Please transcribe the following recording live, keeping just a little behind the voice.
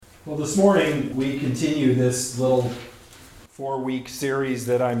Well, this morning we continue this little 4-week series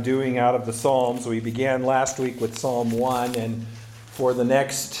that I'm doing out of the Psalms. We began last week with Psalm 1, and for the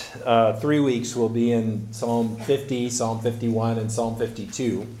next 3 weeks we'll be in Psalm 50, Psalm 51, and Psalm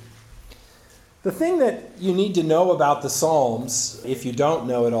 52. The thing that you need to know about the Psalms, if you don't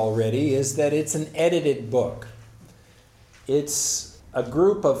know it already, is that it's an edited book. It's a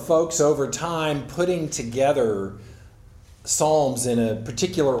group of folks over time putting together Psalms in a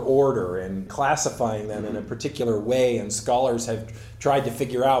particular order and classifying them in a particular way, and scholars have tried to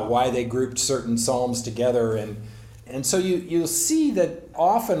figure out why they grouped certain Psalms together. And so you'll see that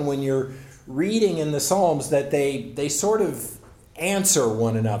often when you're reading in the Psalms that they sort of answer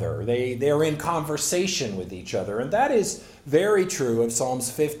one another. They're in conversation with each other, and that is very true of Psalms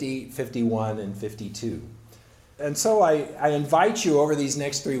 50, 51, and 52. And so I invite you over these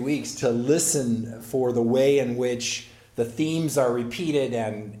next 3 weeks to listen for the way in which the themes are repeated,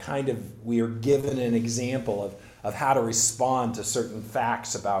 and kind of we are given an example of how to respond to certain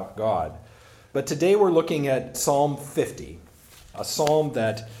facts about God. But today we're looking at Psalm 50, a psalm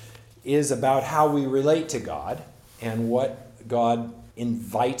that is about how we relate to God and what God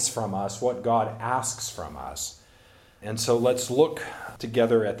invites from us, what God asks from us. And so let's look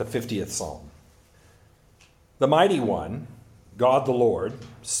together at the 50th Psalm. The Mighty One, God the Lord,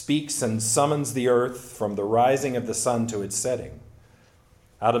 speaks and summons the earth from the rising of the sun to its setting.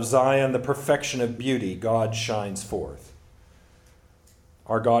 Out of Zion, the perfection of beauty, God shines forth.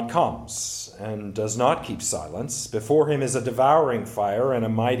 Our God comes and does not keep silence. Before him is a devouring fire and a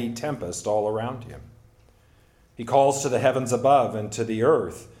mighty tempest all around him. He calls to the heavens above and to the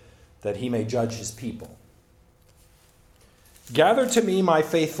earth that he may judge his people. Gather to me my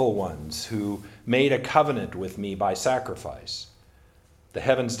faithful ones who made a covenant with me by sacrifice. The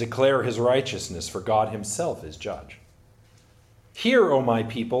heavens declare his righteousness, for God himself is judge. Hear, O my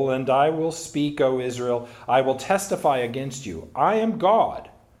people, and I will speak, O Israel. I will testify against you. I am God,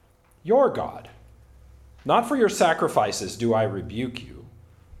 your God. Not for your sacrifices do I rebuke you.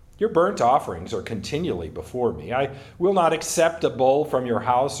 Your burnt offerings are continually before me. I will not accept a bull from your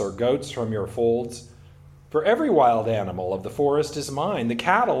house or goats from your folds. For every wild animal of the forest is mine, the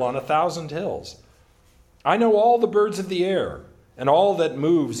cattle on 1,000 hills. I know all the birds of the air, and all that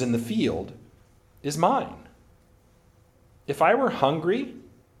moves in the field is mine. If I were hungry,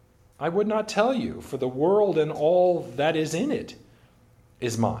 I would not tell you, for the world and all that is in it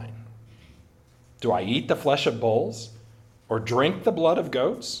is mine. Do I eat the flesh of bulls, or drink the blood of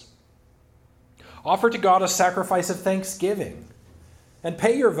goats? Offer to God a sacrifice of thanksgiving, and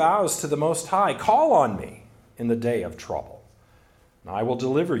pay your vows to the Most High. Call on me in the day of trouble. I will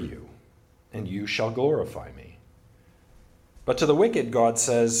deliver you, and you shall glorify me. But to the wicked, God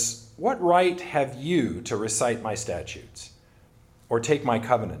says, what right have you to recite my statutes, or take my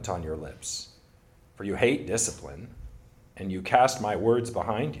covenant on your lips? For you hate discipline, and you cast my words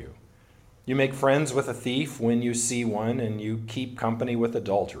behind you. You make friends with a thief when you see one, and you keep company with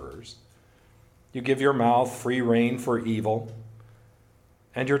adulterers. You give your mouth free rein for evil,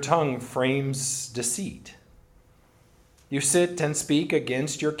 and your tongue frames deceit. You sit and speak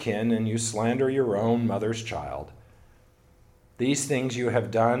against your kin, and you slander your own mother's child. These things you have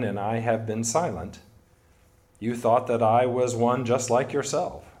done, and I have been silent. You thought that I was one just like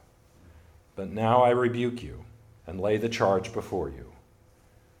yourself. But now I rebuke you and lay the charge before you.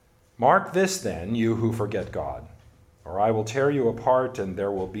 Mark this then, you who forget God, or I will tear you apart, and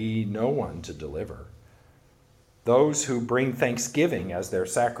there will be no one to deliver. Those who bring thanksgiving as their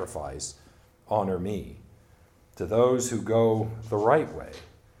sacrifice honor me. To those who go the right way,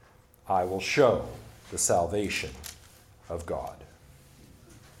 I will show the salvation of God.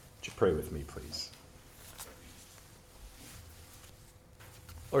 Would you pray with me, please?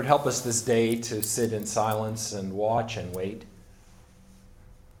 Lord, help us this day to sit in silence and watch and wait.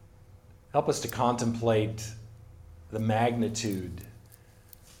 Help us to contemplate the magnitude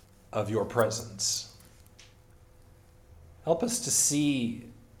of your presence. Help us to see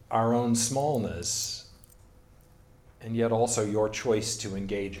our own smallness, and yet also your choice to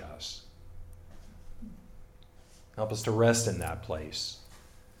engage us. Help us to rest in that place,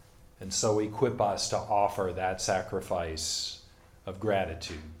 and so equip us to offer that sacrifice of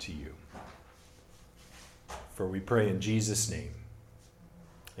gratitude to you. For we pray in Jesus' name,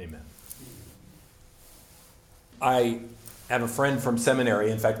 amen. I have a friend from seminary.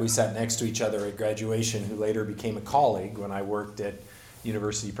 In fact, we sat next to each other at graduation, who later became a colleague when I worked at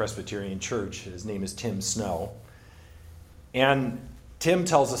University Presbyterian Church. His name is Tim Snow. And Tim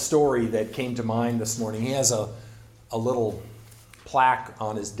tells a story that came to mind this morning. He has a little plaque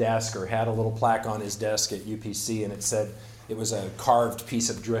on his desk, or had a little plaque on his desk at UPC, and it said, It was a carved piece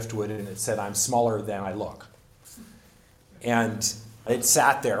of driftwood, and it said, "I'm smaller than I look." And it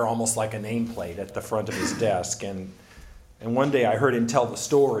sat there almost like a nameplate at the front of his desk. And one day I heard him tell the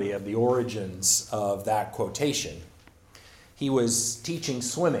story of the origins of that quotation. He was teaching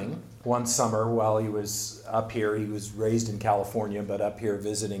swimming one summer while he was up here. He was raised in California, but up here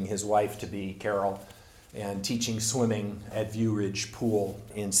visiting his wife-to-be, Carol, and teaching swimming at View Ridge Pool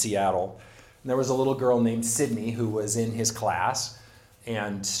in Seattle. And there was a little girl named Sydney who was in his class,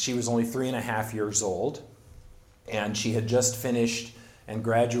 and she was only 3.5 years old, and she had just finished and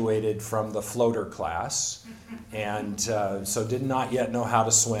graduated from the floater class, and so did not yet know how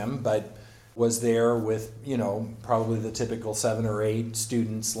to swim, but was there with, probably the typical 7 or 8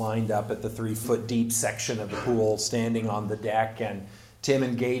 students lined up at the 3-foot deep section of the pool, standing on the deck. And Tim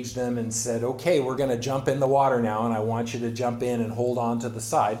engaged them and said, "Okay, we're going to jump in the water now, and I want you to jump in and hold on to the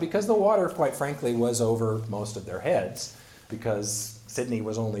side," because the water, quite frankly, was over most of their heads, because Sydney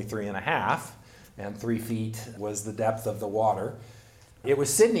was only 3.5, and 3 feet was the depth of the water. It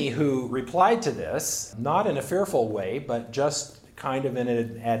was Sydney who replied to this, not in a fearful way, but just kind of in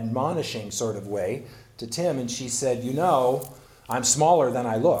an admonishing sort of way to Tim, and she said, "I'm smaller than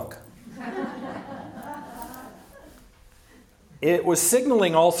I look." It was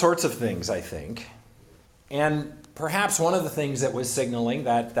signaling all sorts of things, I think. And perhaps one of the things that was signaling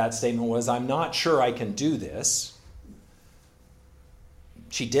that statement was, "I'm not sure I can do this."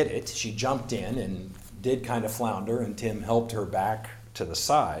 She did it. She jumped in and did kind of flounder, and Tim helped her back to the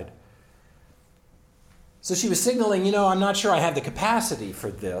side. So she was signaling, "I'm not sure I have the capacity for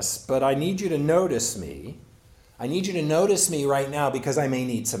this, but I need you to notice me. I need you to notice me right now because I may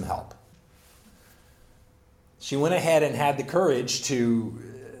need some help." She went ahead and had the courage to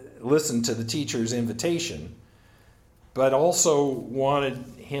listen to the teacher's invitation, but also wanted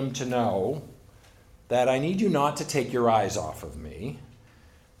him to know that I need you not to take your eyes off of me,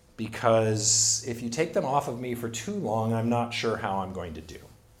 because if you take them off of me for too long, I'm not sure how I'm going to do.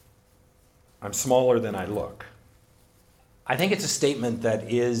 I'm smaller than I look. I think it's a statement that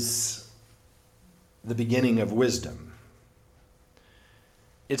is the beginning of wisdom.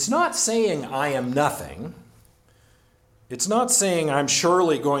 It's not saying I am nothing. It's not saying I'm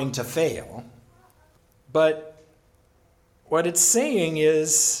surely going to fail. But what it's saying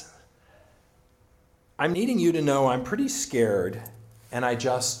is, I'm needing you to know I'm pretty scared, and I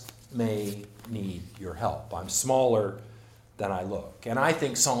just may need your help. I'm smaller than I look. And I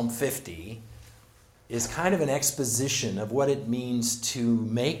think Psalm 50 is kind of an exposition of what it means to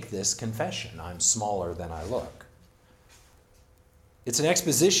make this confession. I'm smaller than I look. It's an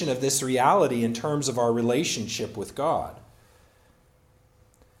exposition of this reality in terms of our relationship with God.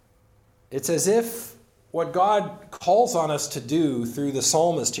 It's as if what God calls on us to do through the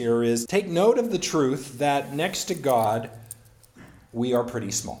psalmist here is take note of the truth that next to God, we are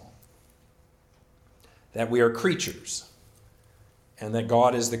pretty small. That we are creatures, and that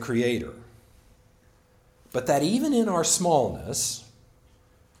God is the creator. But that even in our smallness,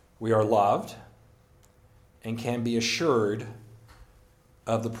 we are loved and can be assured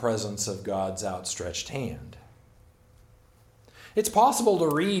of the presence of God's outstretched hand. It's possible to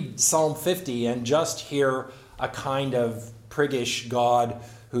read Psalm 50 and just hear a kind of priggish God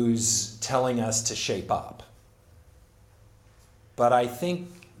who's telling us to shape up. But I think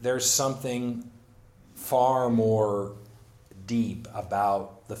there's something far more deep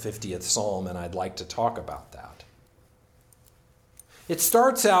about the 50th Psalm, and I'd like to talk about that. It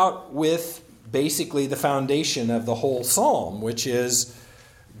starts out with basically the foundation of the whole psalm, which is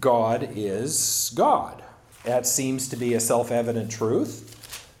God is God. That seems to be a self-evident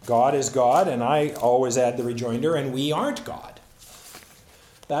truth. God is God, and I always add the rejoinder, and we aren't God.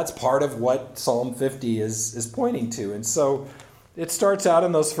 That's part of what Psalm 50 is pointing to. And so it starts out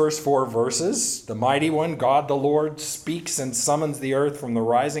in those first 4 verses. The mighty one, God the Lord, speaks and summons the earth from the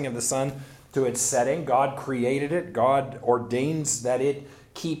rising of the sun to its setting. God created it. God ordains that it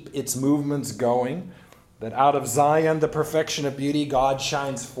keep its movements going. That out of Zion, the perfection of beauty, God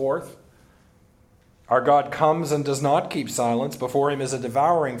shines forth. Our God comes and does not keep silence. Before him is a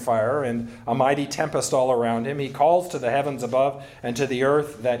devouring fire and a mighty tempest all around him. He calls to the heavens above and to the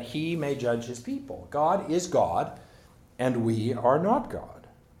earth that he may judge his people. God is God, and we are not God.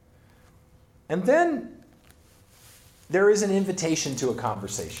 And then there is an invitation to a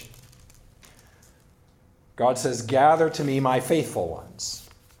conversation. God says, "Gather to me my faithful ones,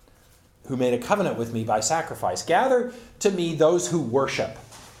 who made a covenant with me by sacrifice. Gather to me those who worship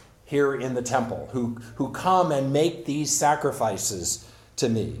here in the temple, who come and make these sacrifices to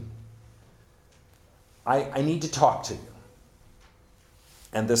me. I need to talk to you."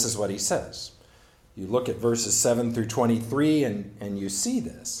 And this is what he says. You look at verses 7 through 23 and you see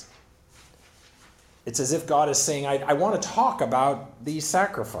this. It's as if God is saying, I want to talk about these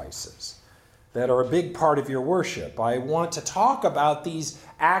sacrifices that are a big part of your worship. I want to talk about these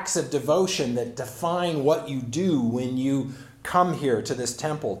acts of devotion that define what you do when you come here to this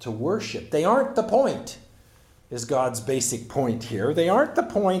temple to worship. They aren't the point, is God's basic point here. They aren't the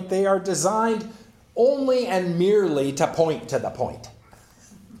point. They are designed only and merely to point to the point.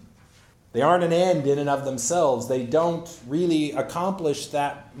 They aren't an end in and of themselves. They don't really accomplish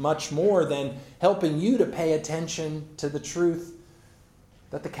that much more than helping you to pay attention to the truth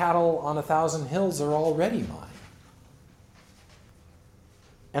that the cattle on 1,000 hills are already mine.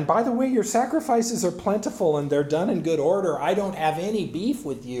 And by the way, your sacrifices are plentiful and they're done in good order. I don't have any beef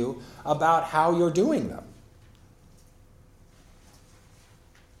with you about how you're doing them.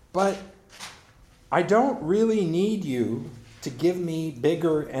 But I don't really need you to give me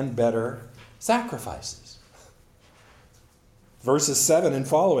bigger and better sacrifices. Verses 7 and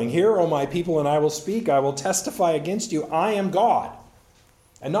following, "Hear, O my people, and I will speak. I will testify against you. I am God.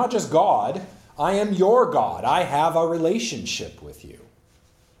 And not just God, I am your God. I have a relationship with you.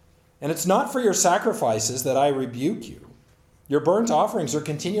 And it's not for your sacrifices that I rebuke you. Your burnt offerings are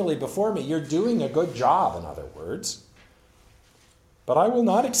continually before me. You're doing a good job, in other words. But I will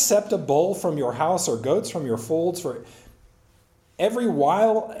not accept a bull from your house or goats from your folds, for every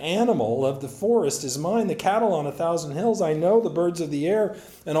wild animal of the forest is mine, the cattle on 1,000 hills. I know the birds of the air,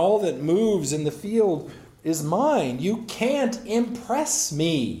 and all that moves in the field is mine. You can't impress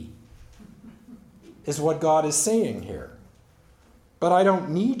me," is what God is saying here. But I don't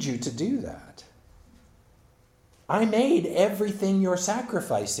need you to do that. I made everything you're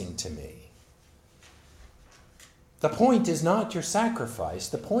sacrificing to me. The point is not your sacrifice.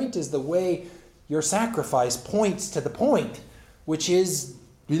 The point is the way your sacrifice points to the point, which is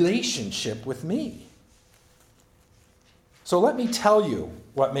relationship with me. So let me tell you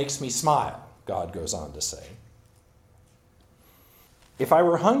what makes me smile, God goes on to say. "If I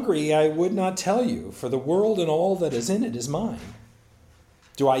were hungry, I would not tell you, for the world and all that is in it is mine.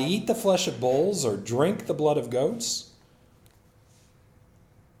 Do I eat the flesh of bulls or drink the blood of goats?"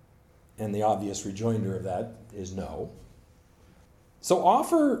 And the obvious rejoinder of that is no. "So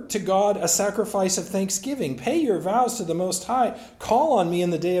offer to God a sacrifice of thanksgiving. Pay your vows to the Most High. Call on me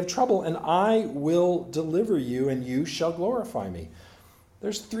in the day of trouble, and I will deliver you, and you shall glorify me."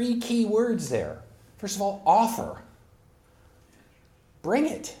 There's 3 key words there. First of all, offer. Bring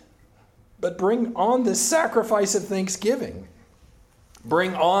it. But bring on this sacrifice of thanksgiving.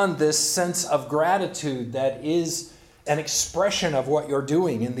 Bring on this sense of gratitude that is an expression of what you're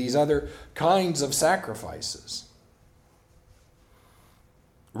doing in these other kinds of sacrifices.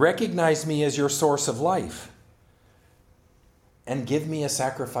 Recognize me as your source of life and give me a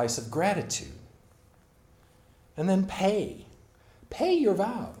sacrifice of gratitude. And then pay. Pay your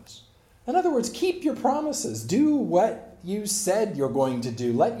vows. In other words, keep your promises. Do what you said you're going to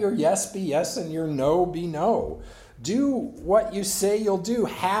do. Let your yes be yes and your no be no. Do what you say you'll do.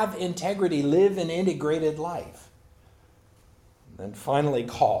 Have integrity. Live an integrated life. And finally,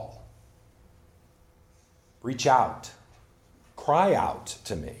 call. Reach out. Cry out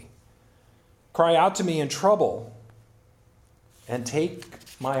to me. Cry out to me in trouble and take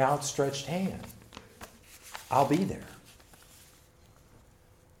my outstretched hand. I'll be there.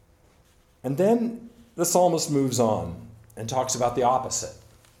 And then the psalmist moves on and talks about the opposite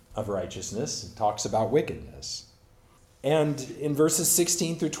of righteousness and talks about wickedness. And in verses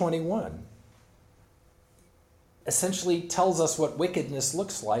 16 through 21, essentially tells us what wickedness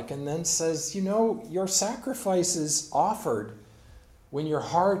looks like and then says, your sacrifices offered when your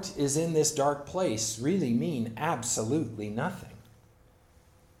heart is in this dark place really mean absolutely nothing.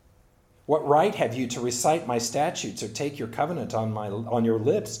 What right have you to recite my statutes or take your covenant on your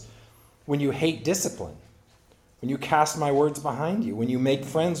lips when you hate discipline, when you cast my words behind you, when you make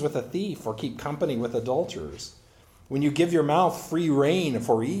friends with a thief or keep company with adulterers, when you give your mouth free rein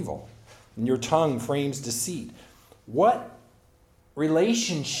for evil and your tongue frames deceit? What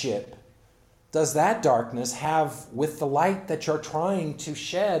relationship does that darkness have with the light that you're trying to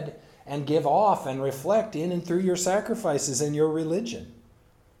shed and give off and reflect in and through your sacrifices and your religion?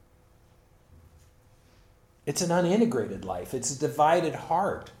 It's an unintegrated life. It's a divided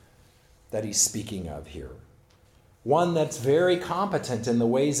heart that he's speaking of here. One that's very competent in the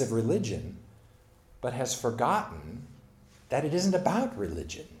ways of religion, but has forgotten that it isn't about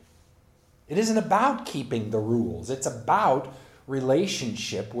religion. It isn't about keeping the rules. It's about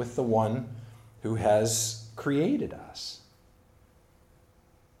relationship with the one who has created us.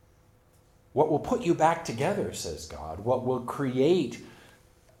 What will put you back together, says God, what will create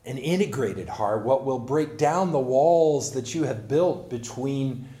an integrated heart, what will break down the walls that you have built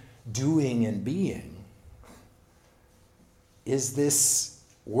between doing and being, is this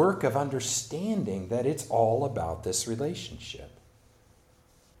work of understanding that it's all about this relationship.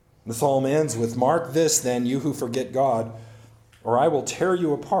 The psalm ends with, "Mark this then, you who forget God, or I will tear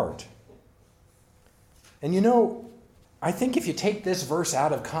you apart." And I think if you take this verse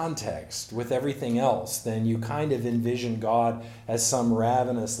out of context with everything else, then you kind of envision God as some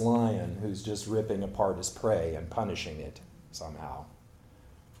ravenous lion who's just ripping apart his prey and punishing it somehow.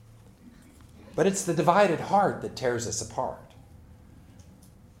 But it's the divided heart that tears us apart.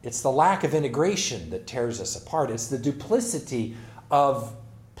 It's the lack of integration that tears us apart. It's the duplicity of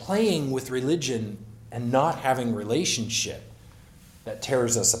playing with religion and not having relationship that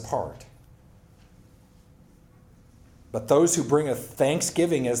tears us apart. But those who bring a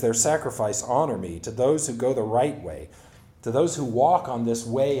thanksgiving as their sacrifice honor me. To those who go the right way, to those who walk on this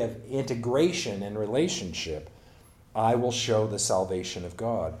way of integration and relationship, I will show the salvation of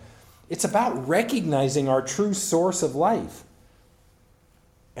God. It's about recognizing our true source of life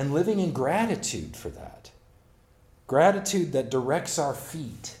and living in gratitude for that. Gratitude that directs our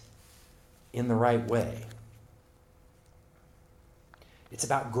feet in the right way. It's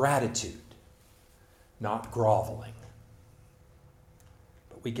about gratitude, not groveling.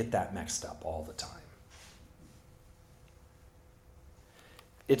 But we get that mixed up all the time.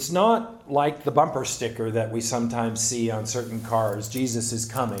 It's not like the bumper sticker that we sometimes see on certain cars, "Jesus is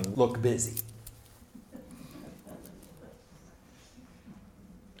coming, look busy."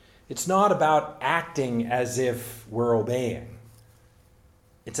 It's not about acting as if we're obeying.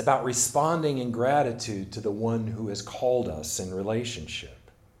 It's about responding in gratitude to the one who has called us in relationship.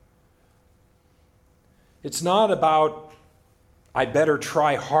 It's not about, I better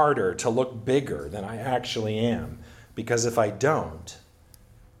try harder to look bigger than I actually am, because if I don't,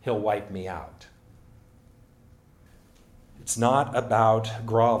 he'll wipe me out. It's not about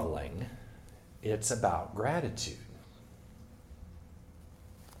groveling. It's about gratitude.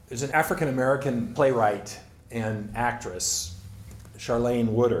 There's an African-American playwright and actress,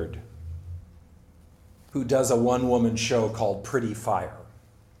 Charlayne Woodard, who does a one-woman show called Pretty Fire.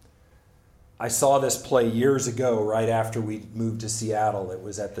 I saw this play years ago, right after we moved to Seattle. It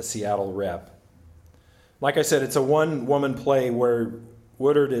was at the Seattle Rep. Like I said, it's a one-woman play where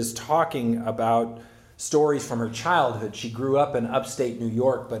Woodard is talking about stories from her childhood. She grew up in upstate New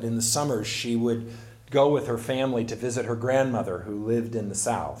York, but in the summers she would go with her family to visit her grandmother who lived in the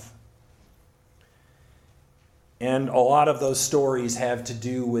South. And a lot of those stories have to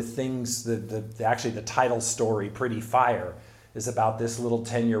do with things actually the title story, Pretty Fire, is about this little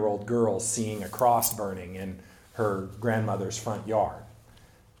 10-year-old girl seeing a cross burning in her grandmother's front yard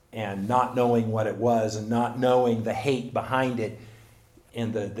and not knowing what it was and not knowing the hate behind it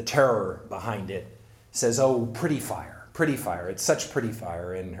and the terror behind it. Says, "Oh, pretty fire, it's such pretty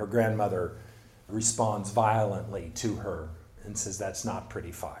fire." And her grandmother responds violently to her and says, "That's not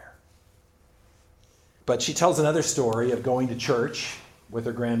pretty fire." But she tells another story of going to church with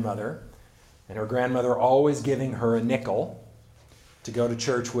her grandmother, and her grandmother always giving her a nickel to go to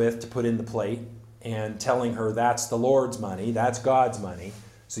church with, to put in the plate, and telling her, "That's the Lord's money, that's God's money,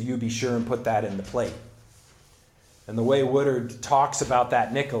 so you be sure and put that in the plate." And the way Woodard talks about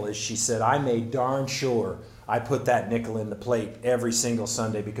that nickel is, she said, "I made darn sure I put that nickel in the plate every single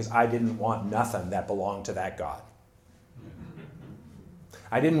Sunday because I didn't want nothing that belonged to that God.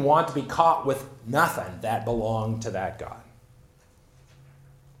 I didn't want to be caught with nothing that belonged to that God.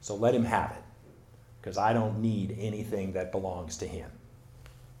 So let him have it, because I don't need anything that belongs to him."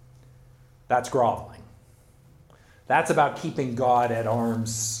 That's groveling. That's about keeping God at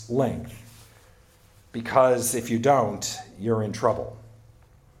arm's length, because if you don't, you're in trouble.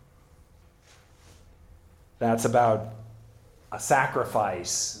 That's about a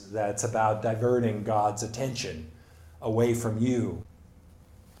sacrifice that's about diverting God's attention away from you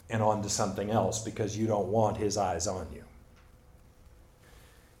and onto something else because you don't want his eyes on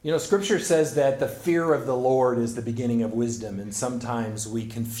you. Scripture says that the fear of the Lord is the beginning of wisdom, and sometimes we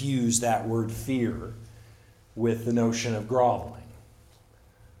confuse that word fear with the notion of groveling,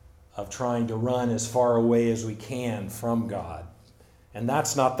 of trying to run as far away as we can from God. And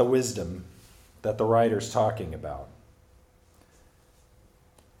that's not the wisdom that the writer's talking about.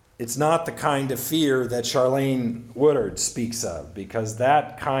 It's not the kind of fear that Charlayne Woodard speaks of, because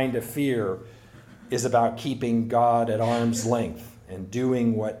that kind of fear is about keeping God at arm's length and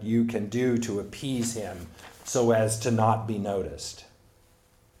doing what you can do to appease him so as to not be noticed.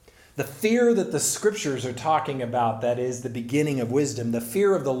 The fear that the scriptures are talking about, that is the beginning of wisdom, the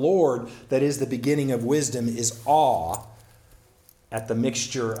fear of the Lord that is the beginning of wisdom, is awe at the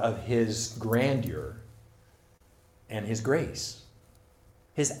mixture of his grandeur and his grace.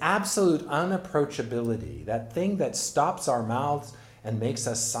 His absolute unapproachability, that thing that stops our mouths and makes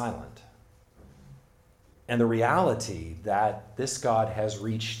us silent. And the reality that this God has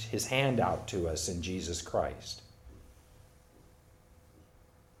reached his hand out to us in Jesus Christ.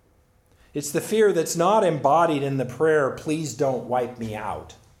 It's the fear that's not embodied in the prayer, please don't wipe me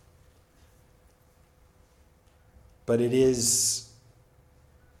out. But it is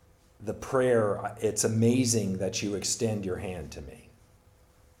the prayer, it's amazing that you extend your hand to me.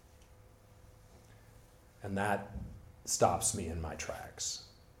 And that stops me in my tracks.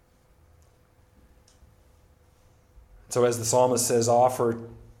 So as the psalmist says, offer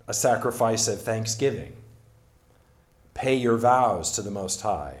a sacrifice of thanksgiving. Pay your vows to the Most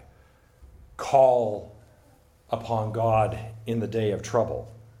High. Call upon God in the day of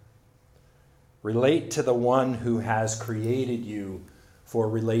trouble. Relate to the one who has created you for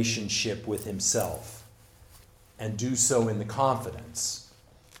relationship with himself, and do so in the confidence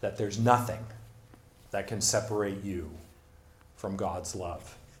that there's nothing that can separate you from God's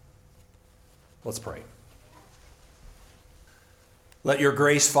love. Let's pray. Let your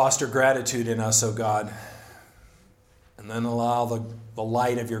grace foster gratitude in us, O God, and then allow the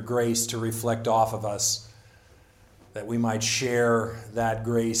light of your grace to reflect off of us, that we might share that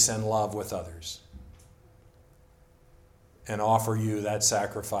grace and love with others and offer you that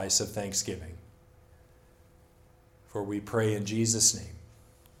sacrifice of thanksgiving. For we pray in Jesus' name.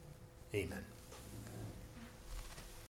 Amen.